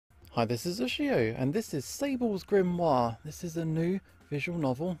Hi, this is Ushio, and this is Sable's Grimoire. This is a new visual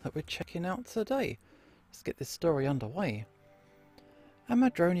novel that we're checking out today. Let's get this story underway.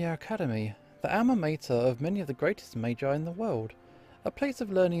 Amadronia Academy, the alma mater of many of the greatest magi in the world. A place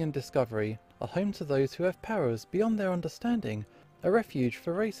of learning and discovery, a home to those who have powers beyond their understanding, a refuge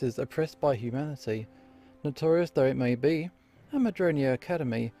for races oppressed by humanity. Notorious though it may be, Amadronia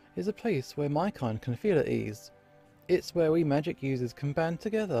Academy is a place where my kind can feel at ease. It's where we magic users can band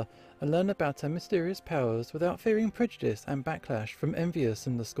together and learn about our mysterious powers without fearing prejudice and backlash from envious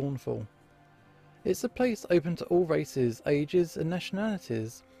and the scornful. It's a place open to all races, ages and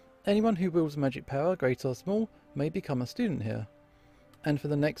nationalities. Anyone who wields magic power, great or small, may become a student here. And for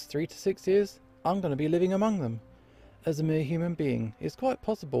the next 3 to 6 years, I'm going to be living among them. As a mere human being, it's quite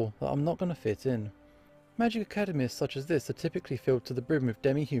possible that I'm not going to fit in. Magic academies such as this are typically filled to the brim with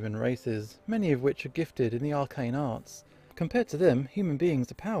demi-human races, many of which are gifted in the arcane arts. Compared to them, human beings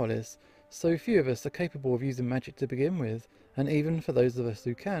are powerless, so few of us are capable of using magic to begin with, and even for those of us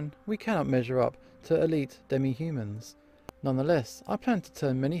who can, we cannot measure up to elite demi-humans. Nonetheless, I plan to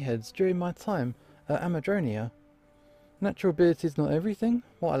turn many heads during my time at Amadronia. Natural ability is not everything.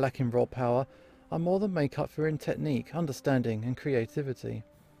 What I lack in raw power, I more than make up for in technique, understanding and creativity.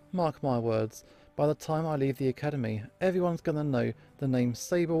 Mark my words, by the time I leave the academy, everyone's gonna know the name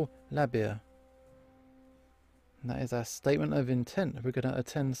Sable Labir. And that is our statement of intent. We're gonna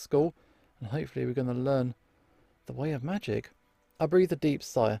attend school, and hopefully we're gonna learn the way of magic. I breathe a deep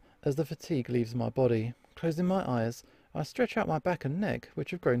sigh as the fatigue leaves my body. Closing my eyes, I stretch out my back and neck,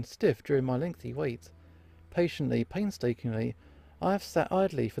 which have grown stiff during my lengthy wait. Patiently, painstakingly, I have sat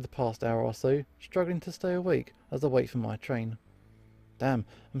idly for the past hour or so, struggling to stay awake as I wait for my train. Damn,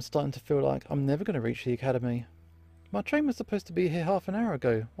 I'm starting to feel like I'm never going to reach the academy. My train was supposed to be here half an hour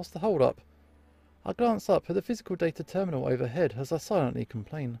ago. What's the hold up? I glance up at the physical data terminal overhead as I silently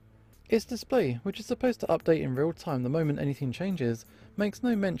complain. Its display, which is supposed to update in real time the moment anything changes, makes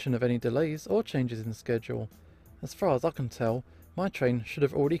no mention of any delays or changes in schedule. As far as I can tell, my train should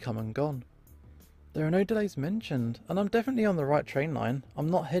have already come and gone. There are no delays mentioned, and I'm definitely on the right train line. I'm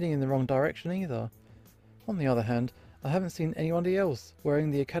not heading in the wrong direction either. On the other hand, I haven't seen anybody else wearing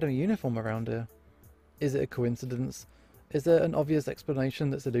the academy uniform around here. Is it a coincidence? Is there an obvious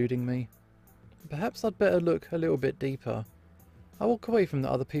explanation that's eluding me? Perhaps I'd better look a little bit deeper. I walk away from the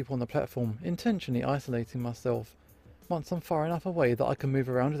other people on the platform, intentionally isolating myself. Once I'm far enough away that I can move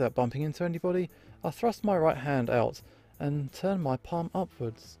around without bumping into anybody, I thrust my right hand out and turn my palm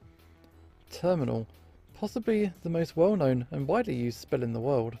upwards. Terminal, possibly the most well-known and widely used spell in the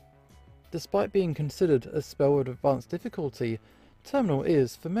world. Despite being considered a spell of advanced difficulty, Terminal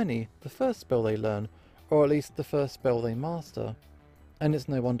is, for many, the first spell they learn, or at least the first spell they master. And it's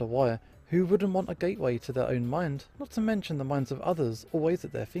no wonder why. Who wouldn't want a gateway to their own mind, not to mention the minds of others always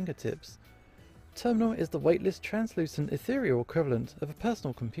at their fingertips? Terminal is the weightless, translucent, ethereal equivalent of a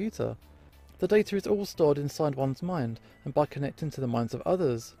personal computer. The data is all stored inside one's mind, and by connecting to the minds of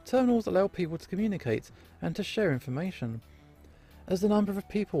others, terminals allow people to communicate and to share information. As the number of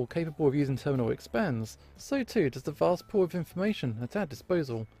people capable of using Terminal expands, so too does the vast pool of information at our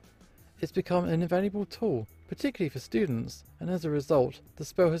disposal. It's become an invaluable tool, particularly for students, and as a result, the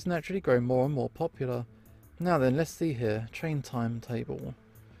spell has naturally grown more and more popular. Now then, let's see here, train timetable.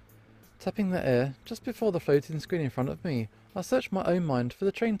 Tapping the air, just before the floating screen in front of me, I search my own mind for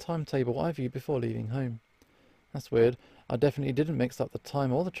the train timetable I viewed before leaving home. That's weird, I definitely didn't mix up the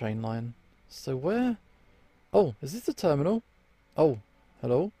time or the train line. So where? Oh, is this the terminal? Oh,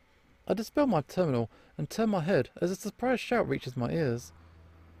 hello? I dispel my terminal and turn my head as a surprised shout reaches my ears.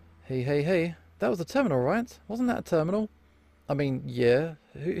 Hey, hey, hey, that was a terminal, right? Wasn't that a terminal? I mean, yeah,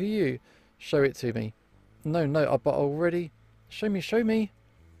 who are you? Show it to me. No, but already... Show me!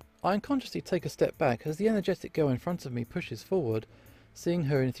 I unconsciously take a step back as the energetic girl in front of me pushes forward. Seeing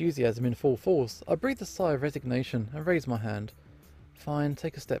her enthusiasm in full force, I breathe a sigh of resignation and raise my hand. Fine,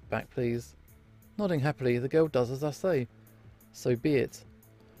 take a step back, please. Nodding happily, the girl does as I say. So be it.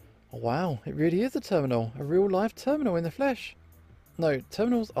 Oh, wow, it really is a terminal, a real live terminal in the flesh. No,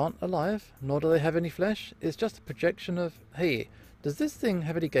 terminals aren't alive, nor do they have any flesh. It's just a projection of... Hey, does this thing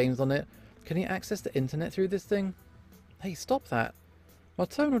have any games on it? Can you access the internet through this thing? Hey, stop that. My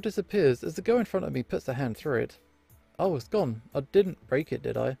terminal disappears as the girl in front of me puts her hand through it. Oh, it's gone. I didn't break it,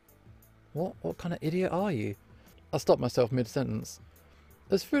 did I? What kind of idiot are you? I stop myself mid-sentence.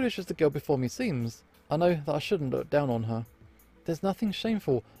 As foolish as the girl before me seems, I know that I shouldn't look down on her. There's nothing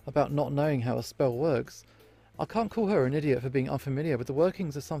shameful about not knowing how a spell works. I can't call her an idiot for being unfamiliar with the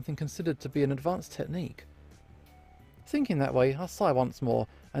workings of something considered to be an advanced technique. Thinking that way, I sigh once more,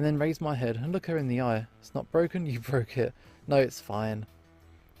 and then raise my head and look her in the eye. It's not broken, you broke it. No, it's fine.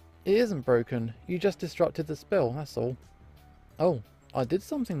 It isn't broken, you just disrupted the spell, that's all. Oh, I did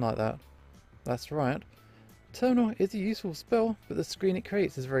something like that. That's right. Terminal is a useful spell, but the screen it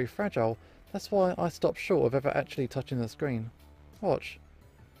creates is very fragile. That's why I stopped short of ever actually touching the screen. Watch.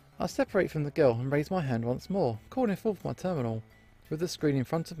 I separate from the girl and raise my hand once more, calling forth my terminal. With the screen in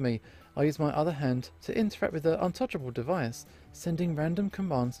front of me, I use my other hand to interact with the untouchable device, sending random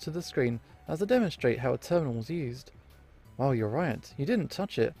commands to the screen as I demonstrate how a terminal is used. Well, you're right, you didn't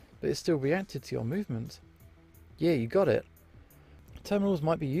touch it, but it still reacted to your movement. Yeah, you got it. Terminals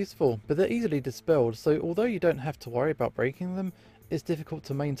might be useful, but they're easily dispelled, so although you don't have to worry about breaking them, it's difficult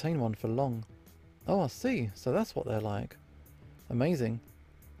to maintain one for long. Oh, I see, so that's what they're like. Amazing.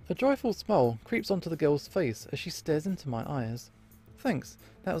 A joyful smile creeps onto the girl's face as she stares into my eyes. Thanks,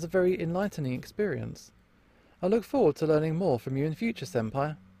 that was a very enlightening experience. I look forward to learning more from you in future,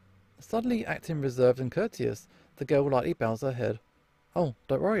 Senpai. Suddenly acting reserved and courteous, the girl lightly bows her head. Oh,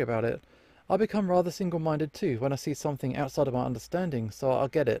 don't worry about it. I become rather single-minded too when I see something outside of my understanding, so I'll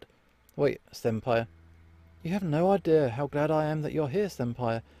get it. Wait, Senpai. You have no idea how glad I am that you're here,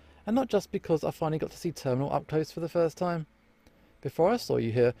 Senpai, and not just because I finally got to see Terminal up close for the first time. Before I saw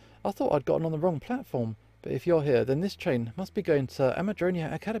you here, I thought I'd gotten on the wrong platform, but if you're here, then this train must be going to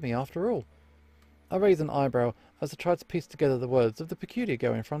Amadronia Academy after all. I raise an eyebrow as I try to piece together the words of the peculiar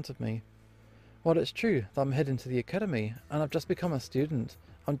girl in front of me. While it's true that I'm heading to the academy, and I've just become a student,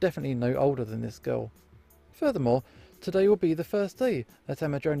 I'm definitely no older than this girl. Furthermore, today will be the first day at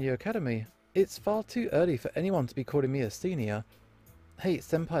Amadronia Academy. It's far too early for anyone to be calling me a senior. Hey,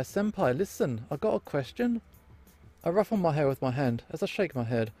 Senpai, listen, I got a question. I ruffle my hair with my hand as I shake my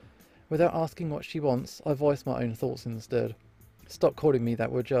head. Without asking what she wants, I voice my own thoughts instead. Stop calling me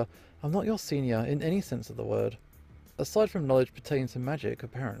that, would ya? I'm not your senior in any sense of the word. Aside from knowledge pertaining to magic,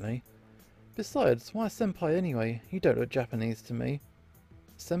 apparently. Besides, why Senpai anyway? You don't look Japanese to me.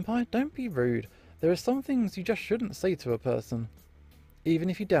 Senpai, don't be rude. There are some things you just shouldn't say to a person. Even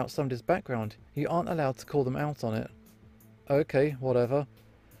if you doubt somebody's background, you aren't allowed to call them out on it. Okay, whatever.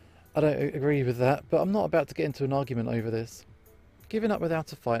 I don't agree with that, but I'm not about to get into an argument over this. Giving up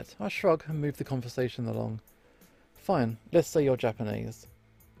without a fight, I shrug and move the conversation along. Fine, let's say you're Japanese.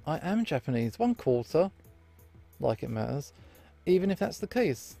 I am Japanese, 1/4. Like it matters. Even if that's the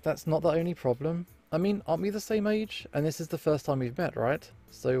case, that's not the only problem. I mean, aren't we the same age? And this is the first time we've met, right?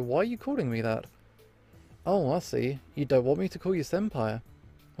 So why are you calling me that? Oh, I see. You don't want me to call you Senpai.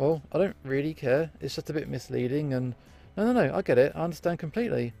 Well, I don't really care. It's just a bit misleading and... No, I get it. I understand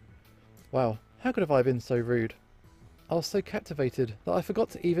completely. Wow, how could have I been so rude? I was so captivated that I forgot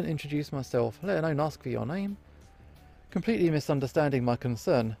to even introduce myself, let alone ask for your name. Completely misunderstanding my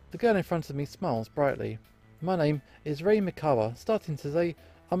concern, the girl in front of me smiles brightly. My name is Rei Mikawa, starting to say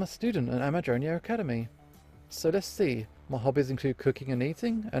I'm a student at Amadronia Academy. So let's see, my hobbies include cooking and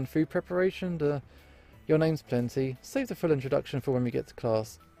eating, and food preparation, Your name's plenty, save the full introduction for when we get to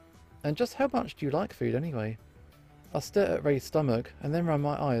class. And just how much do you like food anyway? I stare at Rei's stomach and then run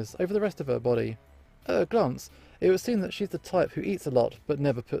my eyes over the rest of her body. At a glance, it would seem that she's the type who eats a lot but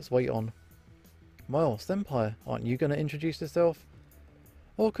never puts weight on. Well, Senpai, aren't you going to introduce yourself?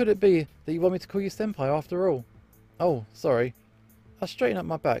 Or could it be that you want me to call you Senpai after all? Oh, sorry. I straighten up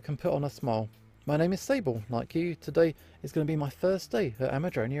my back and put on a smile. My name is Sable, like you. Today is going to be my first day at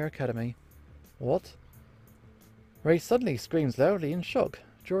Amadronia Academy. What? Rei suddenly screams loudly in shock,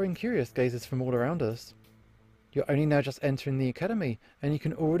 drawing curious gazes from all around us. You're only now just entering the academy, and you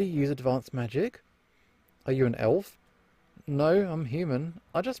can already use advanced magic? Are you an elf? No, I'm human.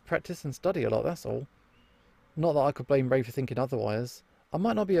 I just practice and study a lot, that's all. Not that I could blame Rei for thinking otherwise. I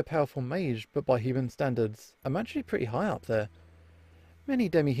might not be a powerful mage, but by human standards, I'm actually pretty high up there. Many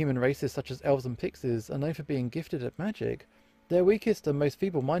demi-human races such as elves and pixies are known for being gifted at magic. Their weakest and most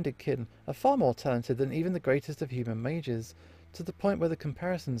feeble-minded kin are far more talented than even the greatest of human mages, to the point where the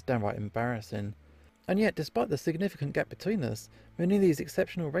comparison's downright embarrassing. And yet, despite the significant gap between us, many of these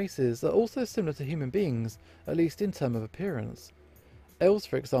exceptional races are also similar to human beings, at least in terms of appearance. Elves,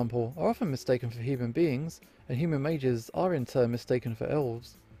 for example, are often mistaken for human beings, and human mages are in turn mistaken for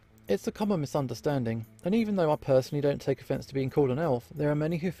elves. It's a common misunderstanding, and even though I personally don't take offence to being called an elf, there are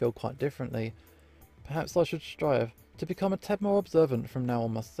many who feel quite differently. Perhaps I should strive to become a tad more observant from now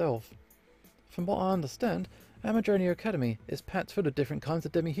on myself. From what I understand, Amadronia Academy is packed full of different kinds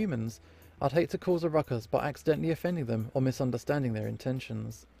of demi-humans. I'd hate to cause a ruckus by accidentally offending them or misunderstanding their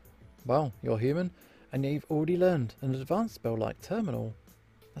intentions. Well, you're human, and yet you've already learned an advanced spell like Terminal.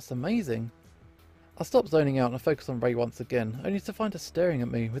 That's amazing. I stop zoning out and focus on Rei once again, only to find her staring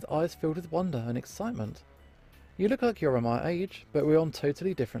at me with eyes filled with wonder and excitement. You look like you're my age, but we're on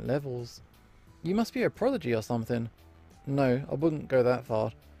totally different levels. You must be a prodigy or something. No, I wouldn't go that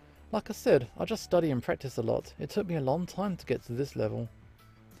far. Like I said, I just study and practice a lot. It took me a long time to get to this level.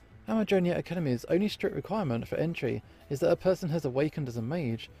 Amadronia Academy's only strict requirement for entry is that a person has awakened as a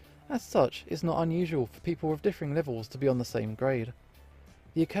mage. As such, it's not unusual for people with differing levels to be on the same grade.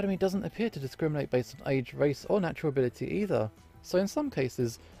 The Academy doesn't appear to discriminate based on age, race or natural ability either, so in some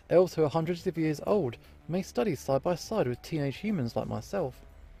cases, elves who are hundreds of years old may study side by side with teenage humans like myself.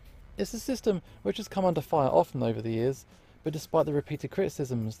 It's a system which has come under fire often over the years, but despite the repeated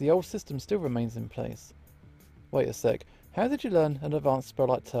criticisms, the old system still remains in place. Wait a sec, how did you learn an advanced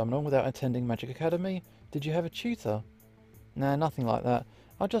spell-like terminal without attending Magic Academy? Did you have a tutor? Nah, nothing like that.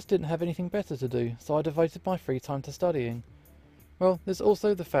 I just didn't have anything better to do, so I devoted my free time to studying. Well, there's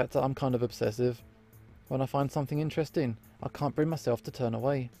also the fact that I'm kind of obsessive. When I find something interesting, I can't bring myself to turn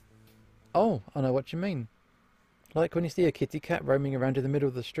away. Oh, I know what you mean. Like when you see a kitty cat roaming around in the middle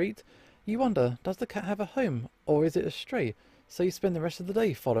of the street, you wonder, does the cat have a home, or is it a stray, so you spend the rest of the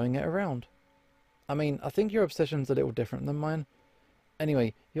day following it around? I mean, I think your obsession's a little different than mine.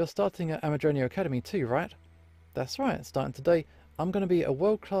 Anyway, you're starting at Amadronia Academy too, right? That's right, starting today, I'm going to be a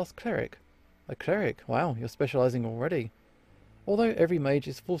world-class cleric. A cleric? Wow, you're specialising already. Although every mage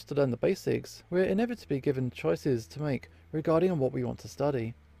is forced to learn the basics, we're inevitably given choices to make regarding on what we want to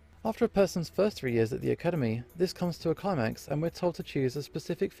study. After a person's first 3 years at the Academy, this comes to a climax and we're told to choose a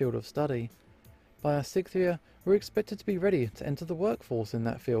specific field of study. By our 6th year, we're expected to be ready to enter the workforce in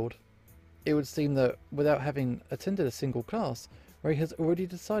that field. It would seem that, without having attended a single class, Ray has already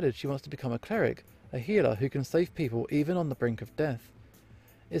decided she wants to become a cleric, a healer who can save people even on the brink of death.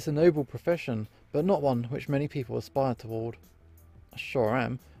 It's a noble profession, but not one which many people aspire toward. I sure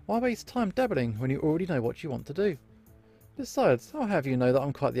am. Why waste time dabbling when you already know what you want to do? Besides, I'll have you know that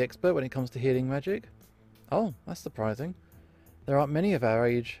I'm quite the expert when it comes to healing magic. Oh, that's surprising. There aren't many of our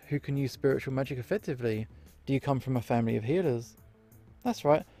age who can use spiritual magic effectively. Do you come from a family of healers? That's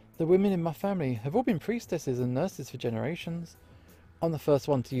right. The women in my family have all been priestesses and nurses for generations. I'm the first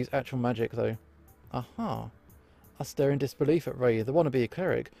one to use actual magic though. Aha. I stare in disbelief at Ray, the wannabe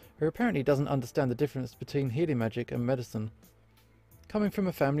cleric, who apparently doesn't understand the difference between healing magic and medicine. Coming from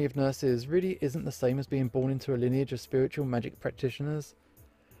a family of nurses really isn't the same as being born into a lineage of spiritual magic practitioners.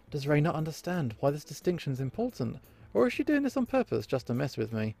 Does Ray not understand why this distinction's important, or is she doing this on purpose just to mess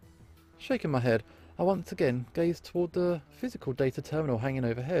with me? Shaking my head, I once again gaze toward the physical data terminal hanging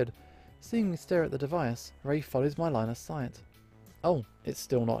overhead. Seeing me stare at the device, Ray follows my line of sight. Oh, it's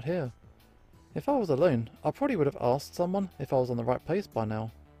still not here. If I was alone, I probably would have asked someone if I was on the right place by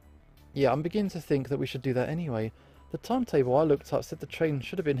now. Yeah, I'm beginning to think that we should do that anyway. The timetable I looked up said the train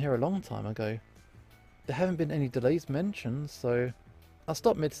should have been here a long time ago. There haven't been any delays mentioned, so... I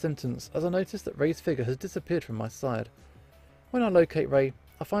stop mid-sentence as I notice that Ray's figure has disappeared from my side. When I locate Ray,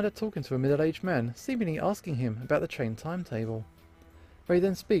 I find her talking to a middle-aged man, seemingly asking him about the train timetable. Ray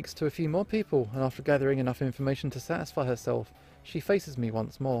then speaks to a few more people, and after gathering enough information to satisfy herself, she faces me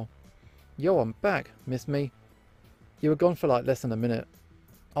once more. Yo, I'm back, miss me. You were gone for like less than a minute.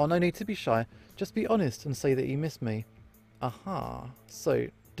 Oh, no need to be shy, just be honest and say that you missed me. Aha, so,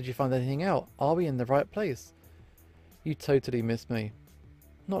 did you find anything out? Are we in the right place? You totally missed me.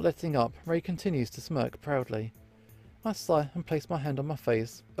 Not letting up, Ray continues to smirk proudly. I sigh and place my hand on my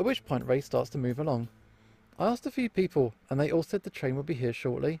face, at which point Ray starts to move along. I asked a few people, and they all said the train would be here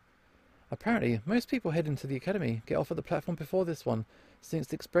shortly. Apparently, most people heading to the academy get off at the platform before this one, since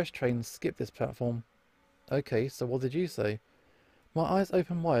the express trains skip this platform. Okay, so what did you say? My eyes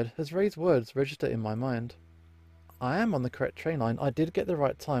open wide as Ray's words register in my mind. I am on the correct train line, I did get the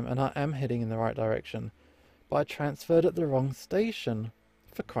right time, and I am heading in the right direction. But I transferred at the wrong station.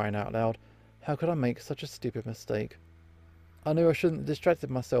 For crying out loud, how could I make such a stupid mistake? I knew I shouldn't have distracted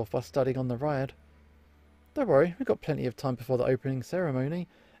myself by studying on the ride. Don't worry, we've got plenty of time before the opening ceremony.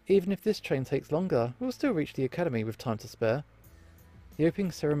 Even if this train takes longer, we'll still reach the academy with time to spare. The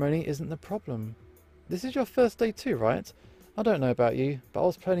opening ceremony isn't the problem. This is your first day too, right? I don't know about you, but I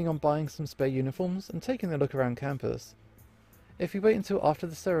was planning on buying some spare uniforms and taking a look around campus. If we wait until after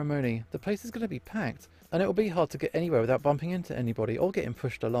the ceremony, the place is going to be packed, and it will be hard to get anywhere without bumping into anybody or getting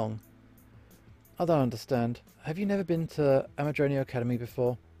pushed along. I don't understand. Have you never been to Amadronia Academy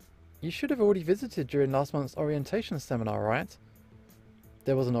before? You should have already visited during last month's orientation seminar, right?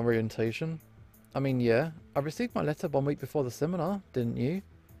 There was an orientation? I mean, yeah, I received my letter 1 week before the seminar, didn't you?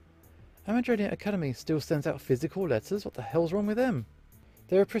 Amadronia Academy still sends out physical letters? What the hell's wrong with them?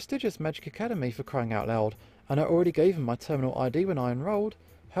 They're a prestigious magic academy, for crying out loud, and I already gave them my terminal ID when I enrolled.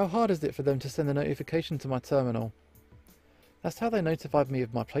 How hard is it for them to send a notification to my terminal? That's how they notified me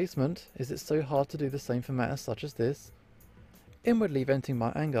of my placement. Is it so hard to do the same for matters such as this? Inwardly venting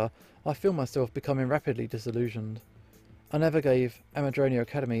my anger, I feel myself becoming rapidly disillusioned. I never gave Amadronia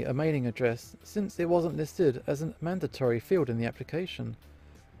Academy a mailing address since it wasn't listed as a mandatory field in the application.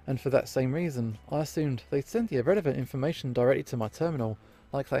 And for that same reason, I assumed they'd send the irrelevant information directly to my terminal,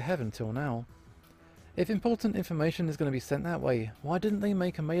 like they have until now. If important information is going to be sent that way, why didn't they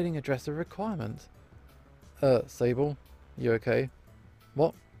make a mailing address a requirement? Sable, you okay?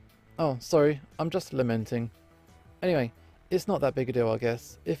 What? Oh, sorry, I'm just lamenting. Anyway, it's not that big a deal, I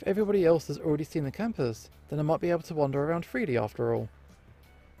guess. If everybody else has already seen the campus, then I might be able to wander around freely after all.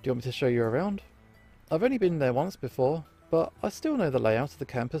 Do you want me to show you around? I've only been there once before, but I still know the layout of the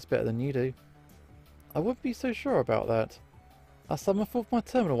campus better than you do. I wouldn't be so sure about that. I summoned forth my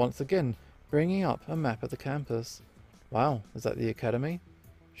terminal once again, bringing up a map of the campus. Wow, is that the academy?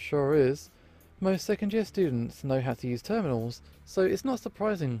 Sure is. Most second year students know how to use terminals, so it's not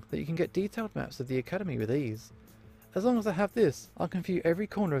surprising that you can get detailed maps of the academy with ease. As long as I have this, I can view every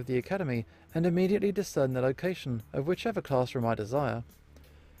corner of the academy and immediately discern the location of whichever classroom I desire.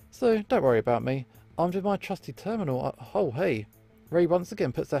 So don't worry about me, armed with my trusty terminal. Oh hey! Ray once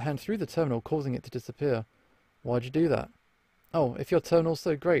again puts her hand through the terminal, causing it to disappear. Why'd you do that? Oh, if your terminal's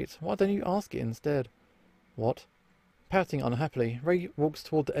so great, why don't you ask it instead? What? Pouting unhappily, Ray walks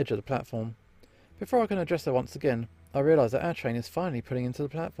toward the edge of the platform. Before I can address her once again, I realise that our train is finally pulling into the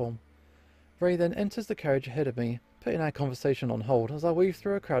platform. Ray then enters the carriage ahead of me, putting our conversation on hold as I weave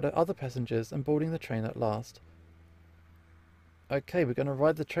through a crowd of other passengers and boarding the train at last. Okay, we're going to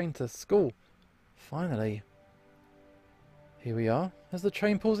ride the train to school. Finally. Here we are. As the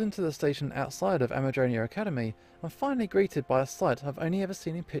train pulls into the station outside of Amadronia Academy, I'm finally greeted by a sight I've only ever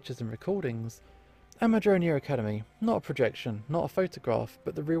seen in pictures and recordings. Amadronia Academy. Not a projection, not a photograph,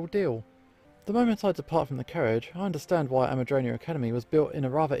 but the real deal. The moment I depart from the carriage, I understand why Amadronia Academy was built in a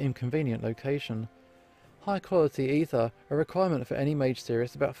rather inconvenient location. High quality ether, a requirement for any mage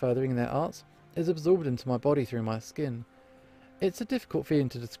serious about furthering their arts, is absorbed into my body through my skin. It's a difficult feeling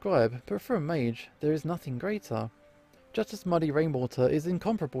to describe, but for a mage, there is nothing greater. Just as muddy rainwater is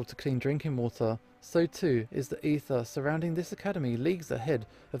incomparable to clean drinking water, so too is the ether surrounding this academy leagues ahead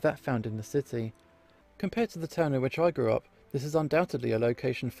of that found in the city. Compared to the town in which I grew up, this is undoubtedly a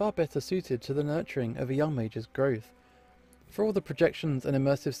location far better suited to the nurturing of a young mage's growth. For all the projections and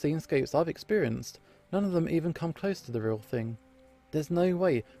immersive scenescapes I've experienced, none of them even come close to the real thing. There's no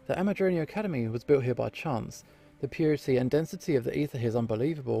way that Amadronia Academy was built here by chance. The purity and density of the ether here is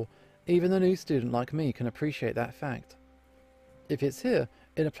unbelievable. Even a new student like me can appreciate that fact. If it's here,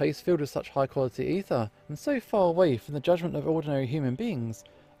 in a place filled with such high quality ether, and so far away from the judgment of ordinary human beings,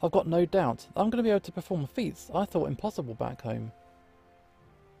 I've got no doubt that I'm going to be able to perform feats I thought impossible back home.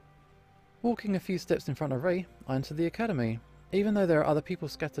 Walking a few steps in front of Ray, I enter the academy. Even though there are other people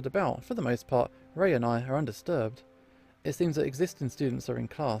scattered about, for the most part, Ray and I are undisturbed. It seems that existing students are in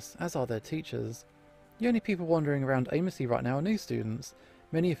class, as are their teachers. The only people wandering around aimlessly right now are new students,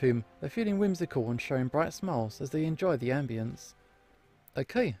 many of whom are feeling whimsical and showing bright smiles as they enjoy the ambience.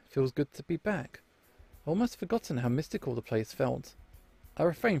 Okay, feels good to be back. I've almost forgotten how mystical the place felt. I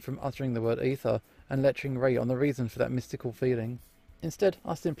refrained from uttering the word ether and lecturing Ray on the reason for that mystical feeling. Instead,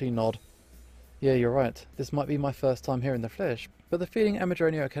 I simply nod. Yeah, you're right, this might be my first time here in the flesh, but the feeling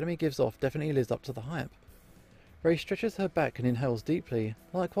Amadronia Academy gives off definitely lives up to the hype. Ray stretches her back and inhales deeply,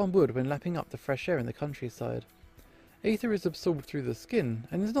 like one would when lapping up the fresh air in the countryside. Ether is absorbed through the skin,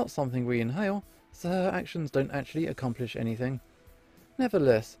 and is not something we inhale, so her actions don't actually accomplish anything.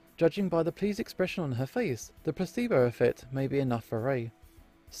 Nevertheless, judging by the pleased expression on her face, the placebo effect may be enough for Ray.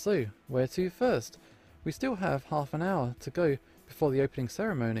 So, where to first? We still have half an hour to go before the opening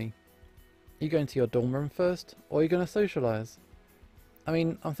ceremony. Are you going to your dorm room first, or are you going to socialise? I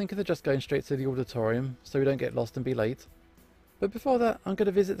mean, I'm thinking of just going straight to the auditorium, so we don't get lost and be late. But before that, I'm going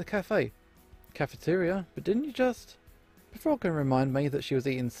to visit the cafe. Cafeteria? But didn't you just... Before I can remind May that she was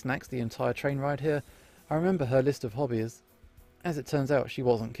eating snacks the entire train ride here, I remember her list of hobbies. As it turns out, she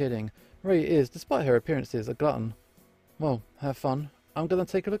wasn't kidding. Ray is, despite her appearances, a glutton. Well, have fun. I'm going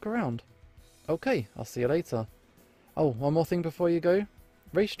to take a look around. Okay, I'll see you later. Oh, one more thing before you go.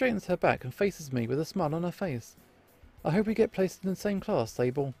 Ray straightens her back and faces me with a smile on her face. I hope we get placed in the same class,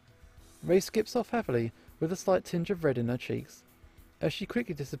 Sable. Ray skips off happily, with a slight tinge of red in her cheeks. As she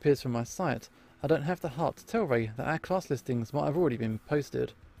quickly disappears from my sight, I don't have the heart to tell Ray that our class listings might have already been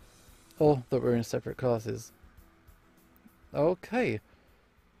posted. Or that we're in separate classes. Okay.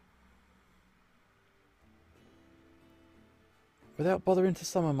 Without bothering to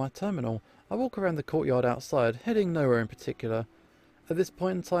summon my terminal, I walk around the courtyard outside, heading nowhere in particular. At this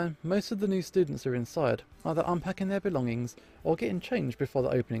point in time, most of the new students are inside, either unpacking their belongings or getting changed before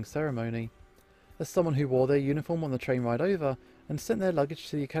the opening ceremony. As someone who wore their uniform on the train ride over and sent their luggage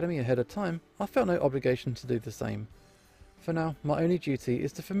to the academy ahead of time, I felt no obligation to do the same. For now, my only duty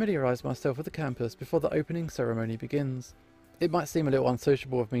is to familiarise myself with the campus before the opening ceremony begins. It might seem a little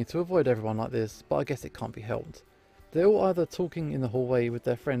unsociable of me to avoid everyone like this, but I guess it can't be helped. They're all either talking in the hallway with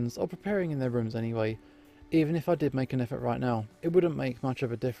their friends or preparing in their rooms anyway. Even if I did make an effort right now, it wouldn't make much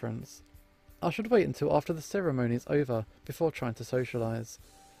of a difference. I should wait until after the ceremony is over before trying to socialise.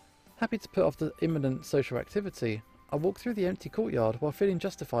 Happy to put off the imminent social activity, I walk through the empty courtyard while feeling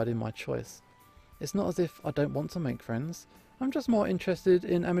justified in my choice. It's not as if I don't want to make friends, I'm just more interested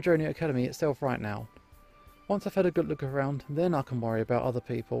in Amadronia Academy itself right now. Once I've had a good look around, then I can worry about other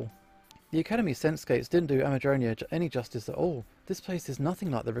people. The Academy Senscates didn't do Amadronia any justice at all. This place is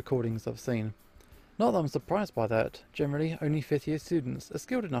nothing like the recordings I've seen. Not that I'm surprised by that. Generally, only 5th year students are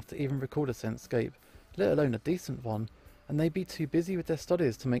skilled enough to even record a Senscape, let alone a decent one, and they'd be too busy with their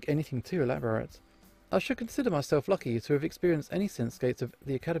studies to make anything too elaborate. I should consider myself lucky to have experienced any Senscapes of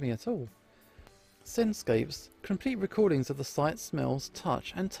the Academy at all. Senscapes, complete recordings of the sights, smells,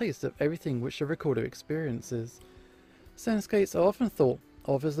 touch and taste of everything which the recorder experiences. Senscapes are often thought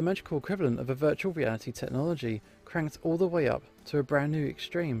of as the magical equivalent of a virtual reality technology, cranked all the way up to a brand new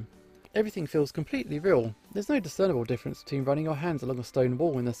extreme. Everything feels completely real. There's no discernible difference between running your hands along a stone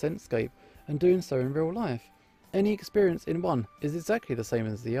wall in a Senscape and doing so in real life. Any experience in one is exactly the same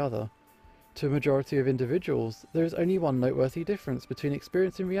as the other. To a majority of individuals, there is only one noteworthy difference between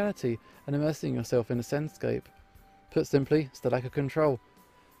experiencing reality and immersing yourself in a Senscape. Put simply, it's the lack of control.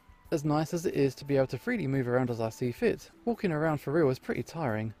 As nice as it is to be able to freely move around as I see fit, walking around for real is pretty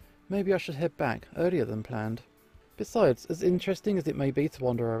tiring. Maybe I should head back earlier than planned. Besides, as interesting as it may be to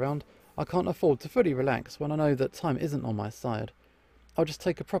wander around, I can't afford to fully relax when I know that time isn't on my side. I'll just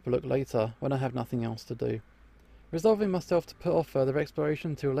take a proper look later, when I have nothing else to do. Resolving myself to put off further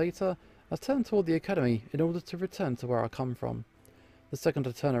exploration till later, I turn toward the academy in order to return to where I come from. The second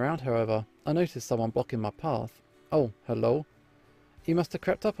I turn around, however, I notice someone blocking my path. Oh, hello. You must have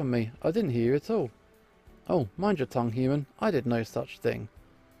crept up on me. I didn't hear you at all. Oh, mind your tongue, human. I did no such thing.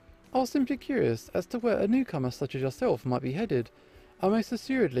 I was simply curious as to where a newcomer such as yourself might be headed. I most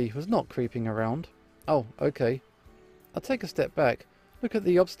assuredly was not creeping around. Oh, okay. I take a step back, look at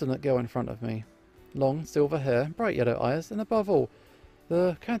the obstinate girl in front of me. Long silver hair, bright yellow eyes, and above all,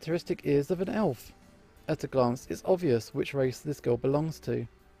 the characteristic ears of an elf. At a glance, it's obvious which race this girl belongs to.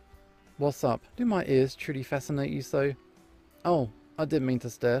 What's up? Do my ears truly fascinate you so? Oh, I didn't mean to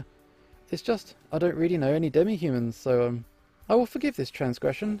stare. It's just, I don't really know any demi-humans, so I will forgive this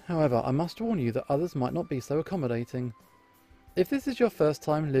transgression. However, I must warn you that others might not be so accommodating. If this is your first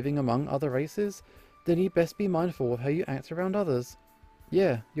time living among other races, then you'd best be mindful of how you act around others.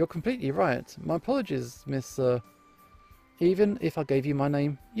 Yeah, you're completely right. My apologies, Miss, Even if I gave you my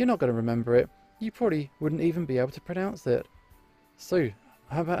name, you're not going to remember it. You probably wouldn't even be able to pronounce it. So,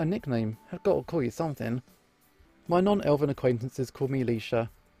 how about a nickname? I've got to call you something. My non-elven acquaintances call me Leisha.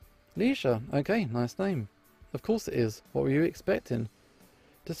 Leisha, okay, nice name. Of course it is. What were you expecting?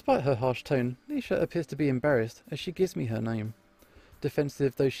 Despite her harsh tone, Leisha appears to be embarrassed as she gives me her name.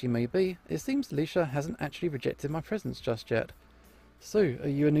 Defensive though she may be, it seems Leisha hasn't actually rejected my presence just yet. So, are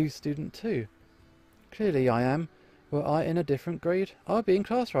you a new student too? Clearly I am. Were I in a different grade, I'd be in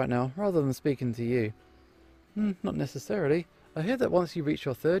class right now, rather than speaking to you. Not necessarily. I hear that once you reach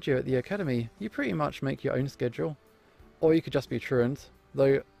your 3rd year at the academy, you pretty much make your own schedule. Or you could just be truant,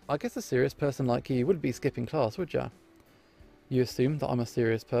 though I guess a serious person like you wouldn't be skipping class, would ya? You assume that I'm a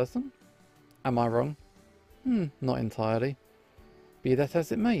serious person? Am I wrong? Not entirely. Be that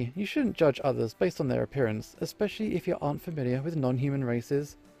as it may, you shouldn't judge others based on their appearance, especially if you aren't familiar with non-human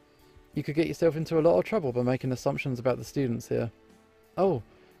races. You could get yourself into a lot of trouble by making assumptions about the students here. Oh,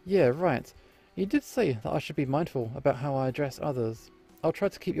 yeah, right. You did say that I should be mindful about how I address others. I'll try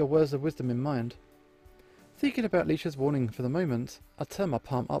to keep your words of wisdom in mind. Thinking about Leisha's warning for the moment, I turn my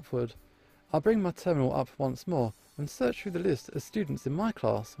palm upward. I bring my terminal up once more and search through the list of students in my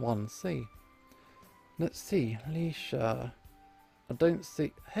class 1C. Let's see, Leisha. I don't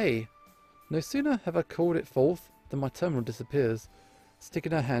see... Hey! No sooner have I called it forth than my terminal disappears.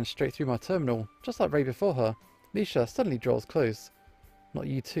 Sticking her hand straight through my terminal, just like Ray before her, Leisha suddenly draws close. Not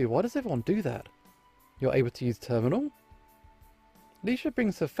you too, why does everyone do that? You're able to use terminal? Leisha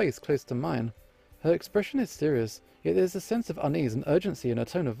brings her face close to mine. Her expression is serious, yet there's a sense of unease and urgency in her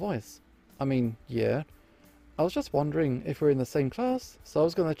tone of voice. I mean, yeah. I was just wondering if we're in the same class, so I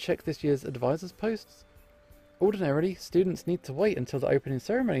was going to check this year's advisors' posts. Ordinarily, students need to wait until the opening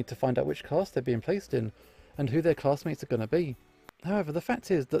ceremony to find out which class they're being placed in, and who their classmates are going to be. However, the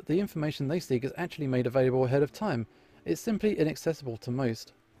fact is that the information they seek is actually made available ahead of time. It's simply inaccessible to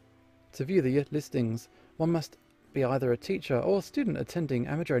most. To view the listings, one must be either a teacher or a student attending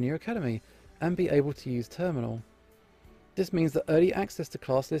Amadronia Academy, and be able to use terminal. This means that early access to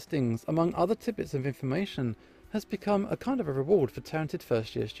class listings, among other tidbits of information, has become a kind of a reward for talented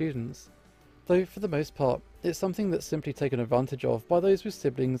first-year students. Though for the most part, it's something that's simply taken advantage of by those with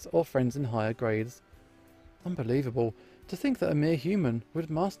siblings or friends in higher grades. Unbelievable, to think that a mere human would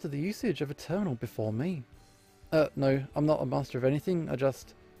master the usage of a terminal before me. No, I'm not a master of anything, I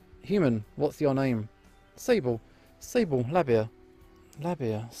just... Human, what's your name? Sable. Sable, Labia.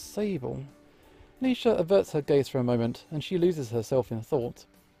 Labia, Sable. Leisha averts her gaze for a moment, and she loses herself in thought.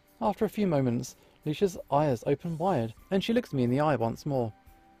 After a few moments, Leisha's eyes open wide, and she looks me in the eye once more.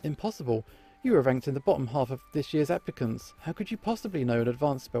 Impossible. You were ranked in the bottom half of this year's applicants. How could you possibly know an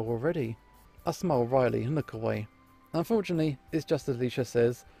advanced spell already? I smile wryly and look away. Unfortunately, it's just as Leisha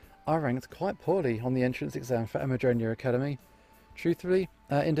says. I ranked quite poorly on the entrance exam for Amadronia Academy. Truthfully,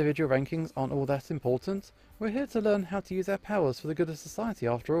 our individual rankings aren't all that important. We're here to learn how to use our powers for the good of society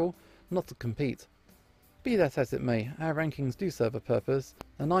after all, not to compete. Be that as it may, our rankings do serve a purpose,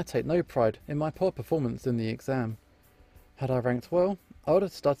 and I take no pride in my poor performance in the exam. Had I ranked well, I would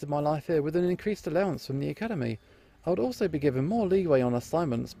have started my life here with an increased allowance from the Academy. I would also be given more leeway on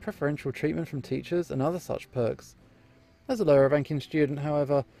assignments, preferential treatment from teachers, and other such perks. As a lower ranking student,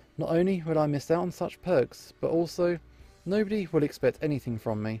 however, not only will I miss out on such perks, but also, nobody will expect anything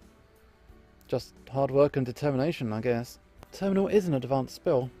from me. Just hard work and determination, I guess. Terminal is an advanced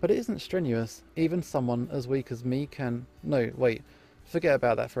spell, but it isn't strenuous. Even someone as weak as me can... No, wait. Forget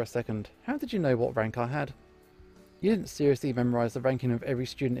about that for a second. How did you know what rank I had? You didn't seriously memorize the ranking of every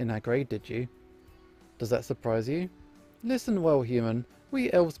student in our grade, did you? Does that surprise you? Listen well, human.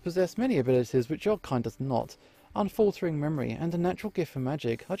 We elves possess many abilities which your kind does not. Unfaltering memory and a natural gift for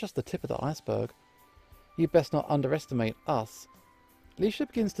magic are just the tip of the iceberg. You'd best not underestimate us. Leisha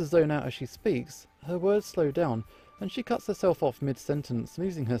begins to zone out as she speaks. Her words slow down, and she cuts herself off mid-sentence,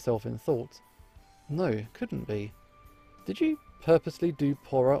 losing herself in thought. No, couldn't be. Did you purposely do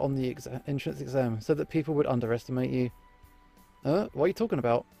poorer on the entrance exam so that people would underestimate you? What are you talking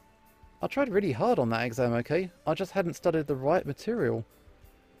about? I tried really hard on that exam, okay? I just hadn't studied the right material.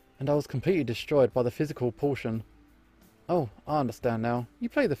 And I was completely destroyed by the physical portion. Oh, I understand now. You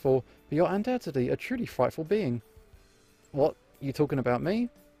play the fool, but you're undoubtedly a truly frightful being. What? You talking about me?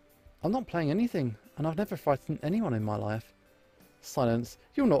 I'm not playing anything, and I've never frightened anyone in my life. Silence.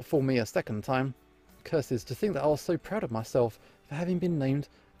 You'll not fool me a second time. Curses, to think that I was so proud of myself for having been named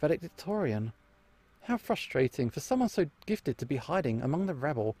valedictorian. How frustrating for someone so gifted to be hiding among the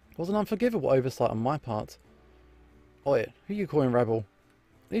rabble. It was an unforgivable oversight on my part. Oi, who you calling rabble?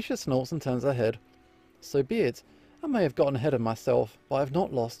 Leisha snorts and turns her head. So be it. I may have gotten ahead of myself, but I have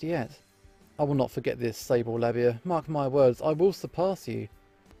not lost yet. I will not forget this, Sable Labia. Mark my words, I will surpass you.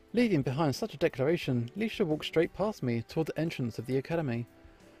 Leaving behind such a declaration, Leisha walks straight past me toward the entrance of the academy.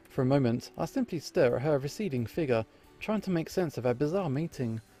 For a moment, I simply stare at her receding figure, trying to make sense of our bizarre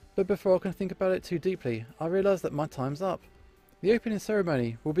meeting. But before I can think about it too deeply, I realise that my time's up. The opening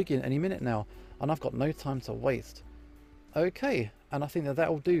ceremony will begin any minute now, and I've got no time to waste. Okay, and I think that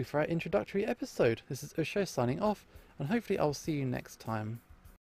will do for our introductory episode. This is Usho signing off, and hopefully I'll see you next time.